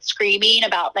start screaming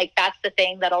about that's the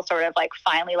thing that'll sort of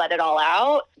finally let it all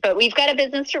out. But we've got a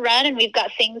business to run and we've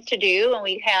got things to do and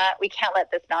we can't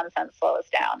let this nonsense slow us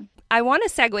down. I want to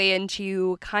segue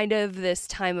into kind of this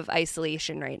time of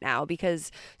isolation right now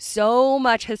because so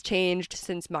much has changed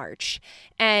since March.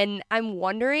 And I'm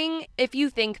wondering if you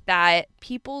think that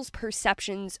people's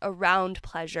perceptions around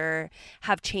pleasure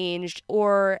have changed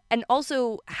and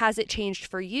also has it changed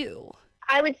for you?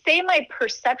 I would say my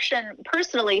perception,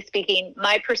 personally speaking,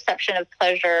 my perception of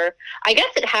pleasure, I guess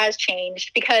it has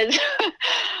changed because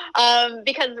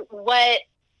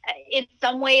in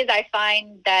some ways, I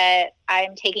find that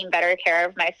I'm taking better care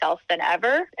of myself than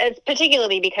ever. It's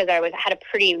particularly because I had a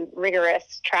pretty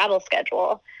rigorous travel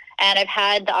schedule, and I've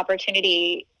had the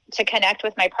opportunity to connect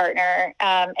with my partner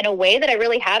in a way that I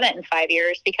really haven't in 5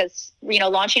 years. Because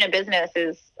launching a business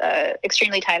is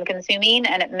extremely time consuming,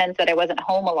 and it meant that I wasn't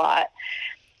home a lot.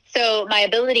 So my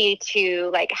ability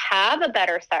to have a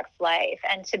better sex life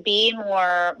and to be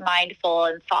more mindful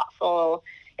and thoughtful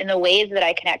in the ways that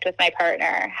I connect with my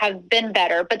partner have been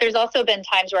better. But there's also been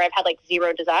times where I've had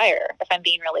zero desire, if I'm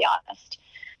being really honest.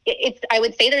 I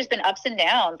would say there's been ups and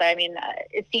downs. I mean,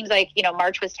 it seems like,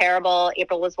 March was terrible.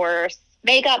 April was worse.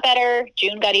 May got better.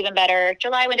 June got even better.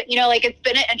 July went, it's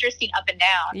been an interesting up and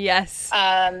down. Yes.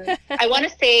 I want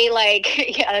to say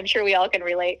yeah, I'm sure we all can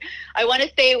relate. I want to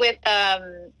say with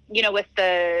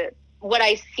what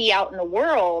I see out in the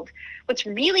world, what's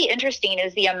really interesting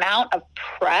is the amount of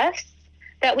press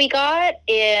that we got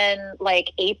in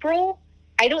April.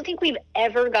 I don't think we've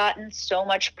ever gotten so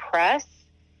much press.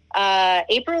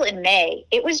 April and May,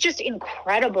 it was just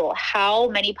incredible how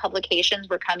many publications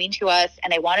were coming to us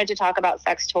and they wanted to talk about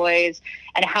sex toys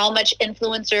and how much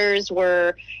influencers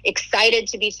were excited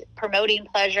to be promoting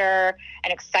pleasure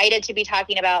and excited to be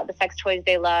talking about the sex toys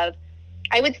they love.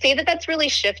 I would say that that's really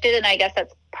shifted. And I guess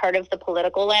that's part of the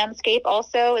political landscape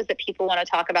also, is that people want to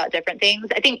talk about different things.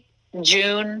 I think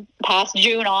past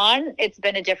June on, it's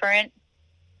been a different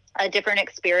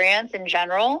experience in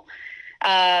general.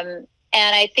 And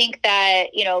I think that,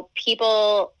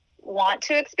 people want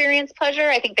to experience pleasure.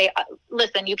 I think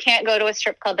listen, you can't go to a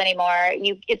strip club anymore.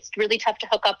 It's really tough to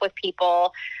hook up with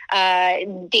people.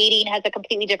 Dating has a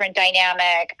completely different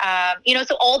dynamic.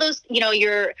 So all those,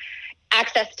 your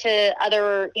access to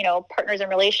other, partners and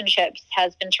relationships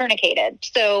has been tourniqueted.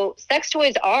 So sex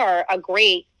toys are a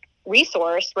great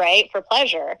resource, right, for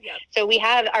pleasure. Yep. So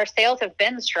our sales have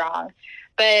been strong,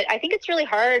 but I think it's really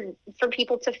hard for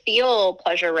people to feel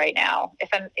pleasure right now. If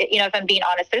I'm being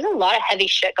honest, there's a lot of heavy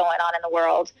shit going on in the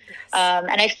world. Yes.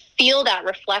 And I feel that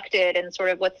reflected in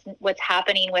sort of what's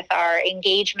happening with our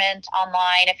engagement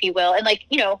online, if you will, and like,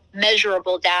 you know,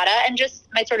 measurable data and just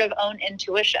my sort of own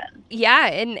intuition. Yeah.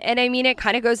 And I mean, it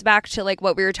kind of goes back to like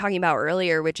what we were talking about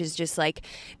earlier, which is just like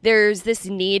there's this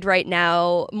need right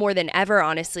now more than ever,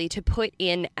 honestly, to put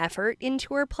in effort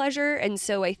into our pleasure. And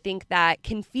so I think that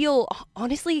can feel,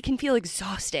 honestly, it can feel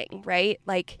exhausting, right?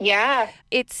 Like, yeah,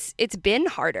 it's been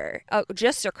harder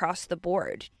just across the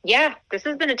board. Yeah, this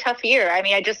has been a tough year. I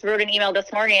mean, I just wrote an email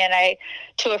this morning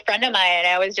to a friend of mine, and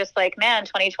I was just like, man,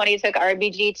 2020 took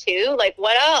RBG too. Like,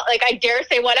 what else? Like, I dare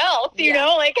say what else, you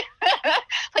know, like,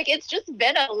 like it's just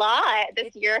been a lot.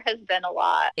 This year has been a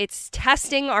lot. It's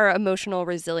testing our emotional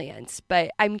resilience.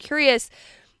 But I'm curious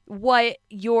what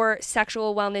your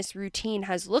sexual wellness routine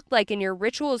has looked like and your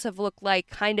rituals have looked like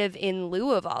kind of in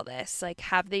lieu of all this. Like,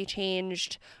 have they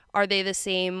changed? Are they the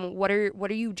same? What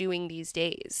are you doing these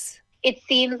days? It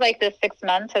seems like the 6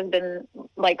 months has been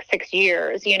like 6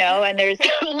 years, you know, and there's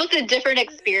almost a different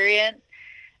experience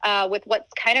with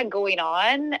what's kind of going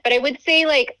on. But I would say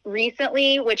like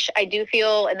recently, which I do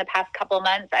feel in the past couple of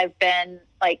months, I've been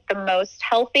like the most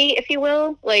healthy, if you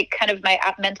will, like kind of my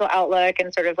mental outlook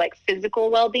and sort of like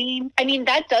physical well-being. I mean,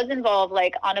 that does involve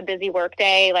like on a busy work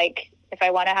day, like if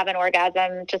I want to have an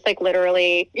orgasm, just like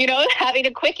literally, you know, having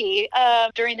a quickie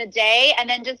during the day and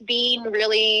then just being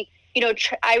really, you know,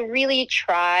 I really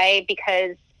try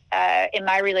because in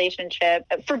my relationship,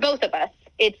 for both of us,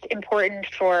 it's important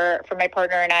for my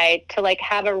partner and I to like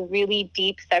have a really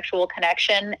deep sexual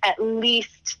connection at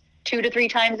least 2 to 3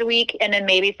 times a week, and then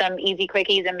maybe some easy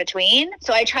quickies in between.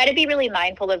 So I try to be really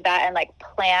mindful of that and like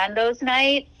plan those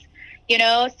nights, you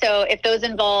know? So if those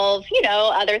involve, you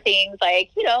know, other things like,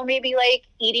 you know, maybe like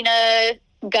eating a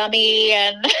gummy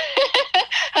and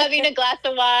having a glass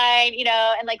of wine, you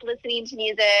know, and like listening to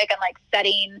music and like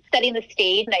setting the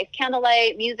stage, nice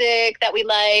candlelight music that we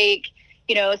like.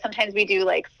 You know, sometimes we do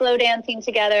like slow dancing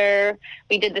together.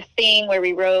 We did this thing where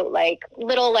we wrote like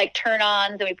little like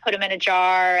turn-ons and we put them in a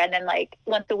jar. And then like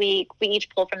once a week, we each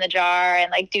pull from the jar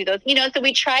and like do those, you know, so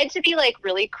we tried to be like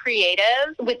really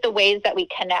creative with the ways that we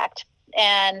connect.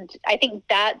 And I think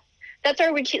that's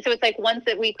our routine. So it's like once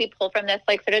a week we pull from this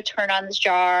like sort of turn-ons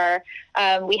jar.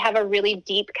 We have a really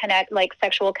deep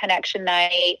sexual connection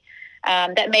night.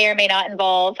 That may or may not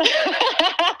involve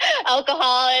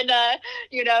alcohol and,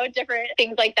 you know, different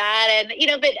things like that. And, you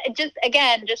know, but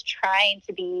just trying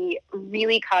to be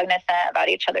really cognizant about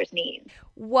each other's needs.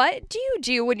 What do you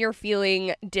do when you're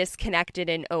feeling disconnected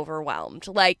and overwhelmed?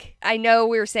 Like, I know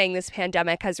we were saying this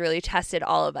pandemic has really tested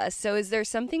all of us. So is there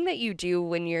something that you do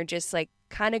when you're just like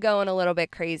kind of going a little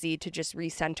bit crazy to just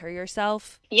recenter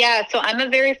yourself? Yeah. So I'm a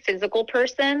very physical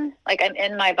person. Like I'm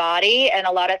in my body, and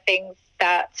a lot of things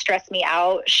that stress me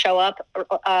out show up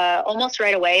almost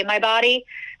right away in my body.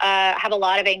 I have a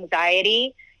lot of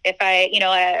anxiety. If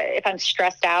I'm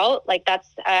stressed out, like that's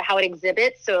how it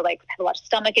exhibits. So like I have a lot of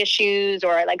stomach issues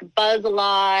or I like buzz a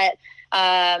lot.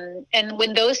 And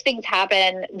when those things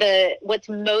happen, what's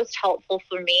most helpful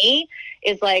for me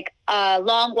is like a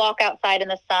long walk outside in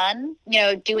the sun, you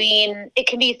know, it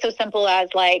can be so simple as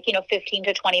like, you know, 15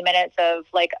 to 20 minutes of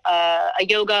like a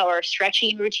yoga or a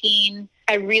stretching routine.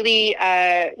 I really,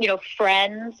 you know,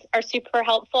 friends are super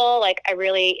helpful. Like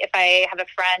if I have a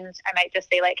friend, I might just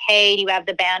say like, hey, do you have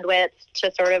the bandwidth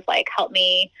to sort of like help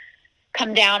me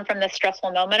come down from the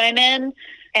stressful moment I'm in?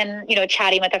 And, you know,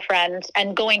 chatting with a friend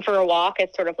and going for a walk is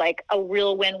sort of like a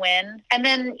real win-win. And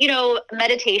then, you know,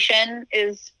 meditation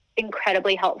is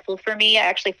incredibly helpful for me. I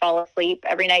actually fall asleep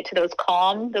every night to those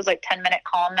like 10-minute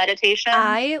calm meditations.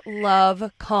 I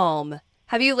love Calm.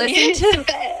 Have you listened to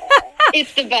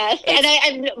It's the best. And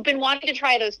I've been wanting to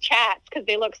try those chats because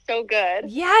they look so good.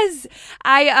 Yes.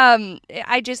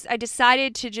 I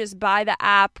decided to just buy the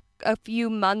app a few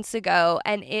months ago,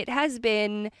 and it has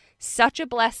been such a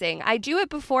blessing. I do it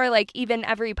before like even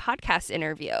every podcast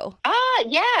interview.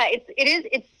 Yeah,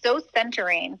 it's so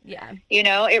centering. Yeah. You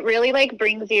know, it really like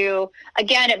brings you,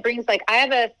 again, it brings like, I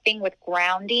have a thing with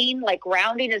grounding. Like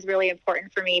grounding is really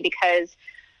important for me because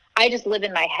I just live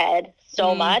in my head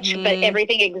so much, but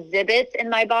everything exhibits in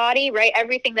my body, right?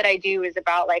 Everything that I do is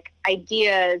about like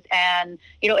ideas and,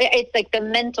 you know, it's like the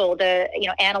mental, you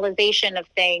know, analyzation of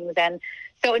things. And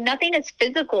so nothing is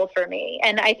physical for me.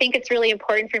 And I think it's really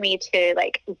important for me to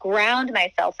like ground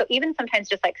myself. So even sometimes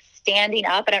just like standing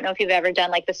up, I don't know if you've ever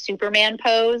done like the Superman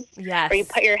pose. Yes. Where you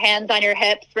put your hands on your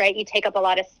hips, right? You take up a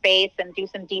lot of space and do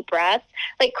some deep breaths.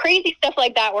 Like crazy stuff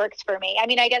like that works for me. I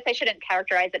mean, I guess I shouldn't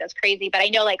characterize it as crazy, but I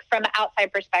know like from an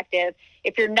outside perspective,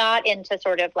 if you're not into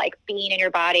sort of like being in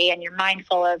your body and you're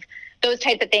mindful of those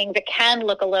types of things, it can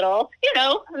look a little,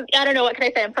 I don't know, what can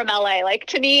I say? I'm from LA. Like,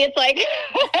 to me, it's like,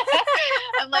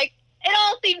 I'm like, it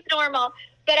all seems normal.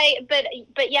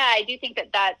 But yeah, I do think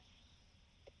that that's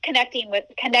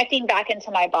connecting back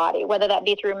into my body, whether that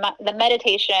be through the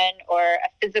meditation or a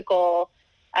physical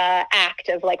act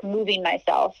of like moving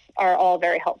myself, are all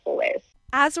very helpful ways.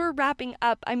 As we're wrapping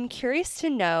up, I'm curious to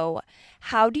know,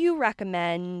 how do you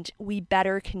recommend we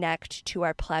better connect to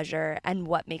our pleasure and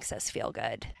what makes us feel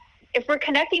good? If we're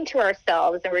connecting to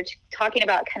ourselves and we're talking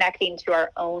about connecting to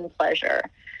our own pleasure,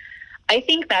 I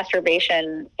think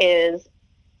masturbation is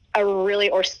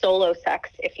or solo sex,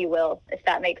 if you will, if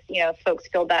that makes, folks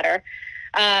feel better,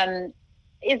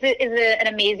 is an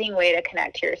amazing way to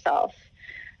connect to yourself.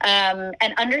 And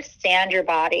understand your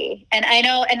body. And I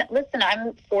know, and listen,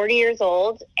 I'm 40 years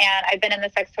old and I've been in the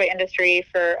sex toy industry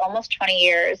for almost 20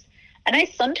 years. And I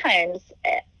sometimes,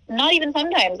 not even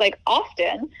sometimes, like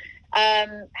often,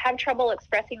 have trouble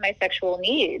expressing my sexual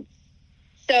needs.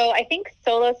 So I think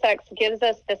solo sex gives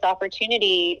us this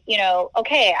opportunity,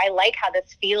 okay, I like how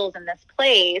this feels in this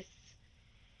place.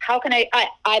 How can I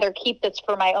either keep this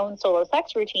for my own solo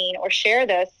sex routine or share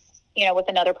this, with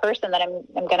another person that I'm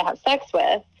going to have sex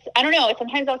with? I don't know.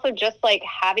 Sometimes also just like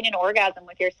having an orgasm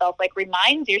with yourself, like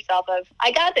reminds yourself of,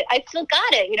 I got it. I still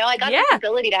got it. I got this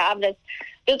ability to have this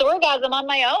orgasm on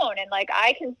my own. And like,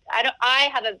 I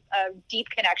have a deep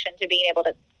connection to being able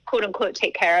to quote unquote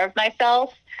take care of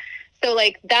myself. So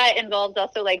like that involves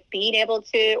also like being able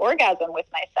to orgasm with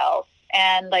myself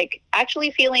and like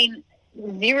actually feeling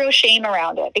zero shame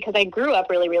around it, because I grew up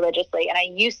really religiously and I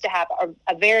used to have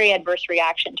a very adverse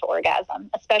reaction to orgasm,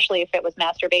 especially if it was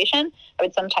masturbation. I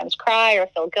would sometimes cry or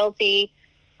feel guilty.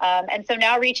 And so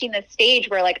now reaching this stage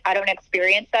where like I don't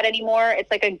experience that anymore, it's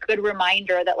like a good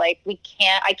reminder that like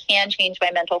I can change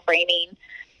my mental framing.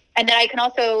 And then I can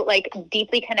also like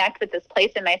deeply connect with this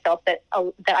place in myself that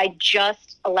I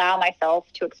just allow myself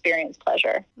to experience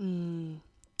pleasure.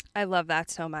 I love that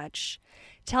so much.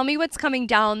 Tell me what's coming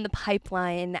down the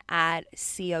pipeline at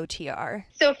COTR.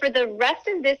 So for the rest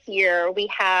of this year, we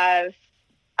have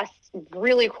a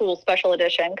really cool special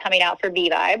edition coming out for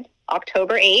B-Vibe,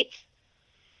 October 8th.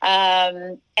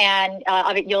 And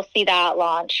you'll see that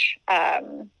launch,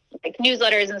 like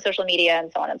newsletters and social media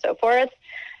and so on and so forth.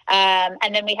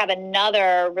 And then we have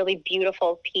another really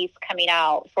beautiful piece coming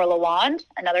out for LaWand,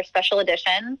 another special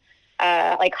edition,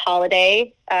 like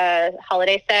holiday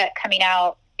set coming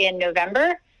out in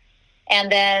November.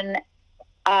 And then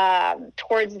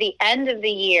towards the end of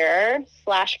the year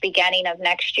 / beginning of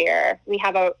next year, we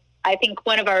have I think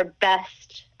one of our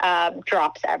best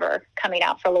drops ever coming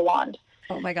out for LaWand.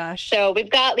 Oh my gosh. So we've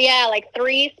got, like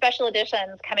 3 special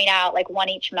editions coming out, like one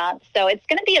each month. So it's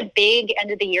going to be a big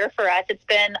end of the year for us. It's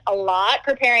been a lot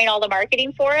preparing all the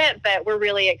marketing for it, but we're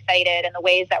really excited in the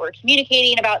ways that we're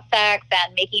communicating about sex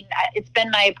and it's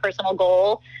been my personal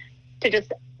goal to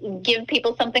just give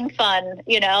people something fun,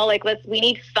 like we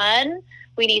need fun.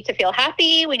 We need to feel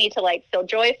happy. We need to like feel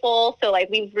joyful. So like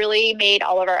we've really made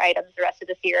all of our items the rest of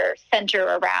this year center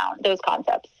around those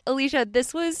concepts. Alicia,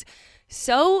 this was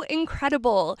so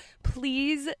incredible.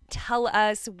 Please tell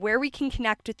us where we can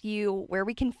connect with you, where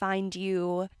we can find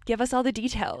you. Give us all the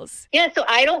details. Yeah, so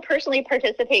I don't personally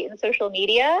participate in social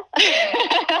media,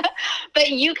 but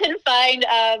you can find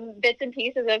bits and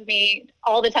pieces of me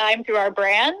all the time through our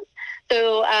brands.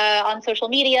 So on social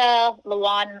media,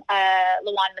 LaWand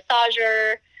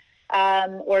Massager,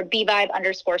 or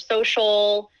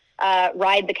B-Vibe_social,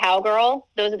 Ride the Cowgirl.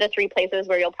 Those are the 3 places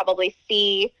where you'll probably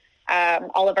see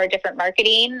all of our different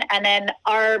marketing. And then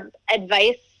our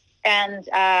advice and,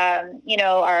 our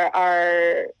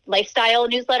lifestyle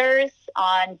newsletters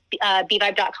on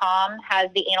bvibe.com has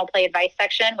the anal play advice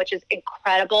section, which is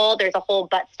incredible. There's a whole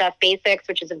butt stuff basics,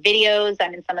 which is videos.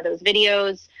 I'm in some of those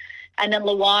videos. And then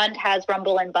LaWand has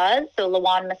Rumble and Buzz, so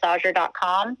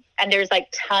lawandmassager.com. And there's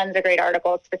like tons of great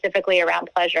articles specifically around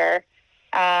pleasure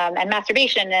and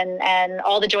masturbation and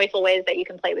all the joyful ways that you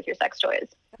can play with your sex toys.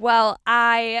 Well,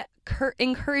 I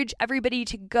encourage everybody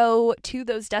to go to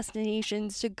those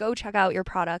destinations, to go check out your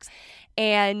products.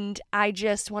 And I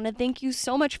just want to thank you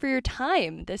so much for your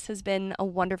time. This has been a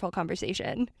wonderful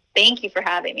conversation. Thank you for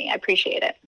having me. I appreciate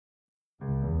it.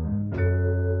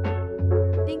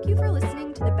 Thank you for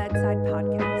listening to the Bedside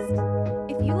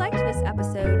Podcast. If you liked this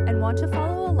episode and want to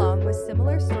follow along with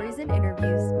similar stories and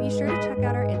interviews, be sure to check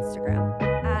out our Instagram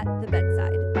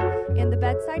 @thebedside and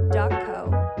thebedside.co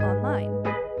online.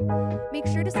 Make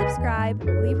sure to subscribe,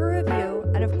 leave a review,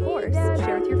 and of course,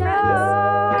 share with your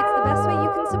friends. It's the best way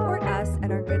you can support us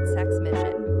and our good sex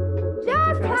mission.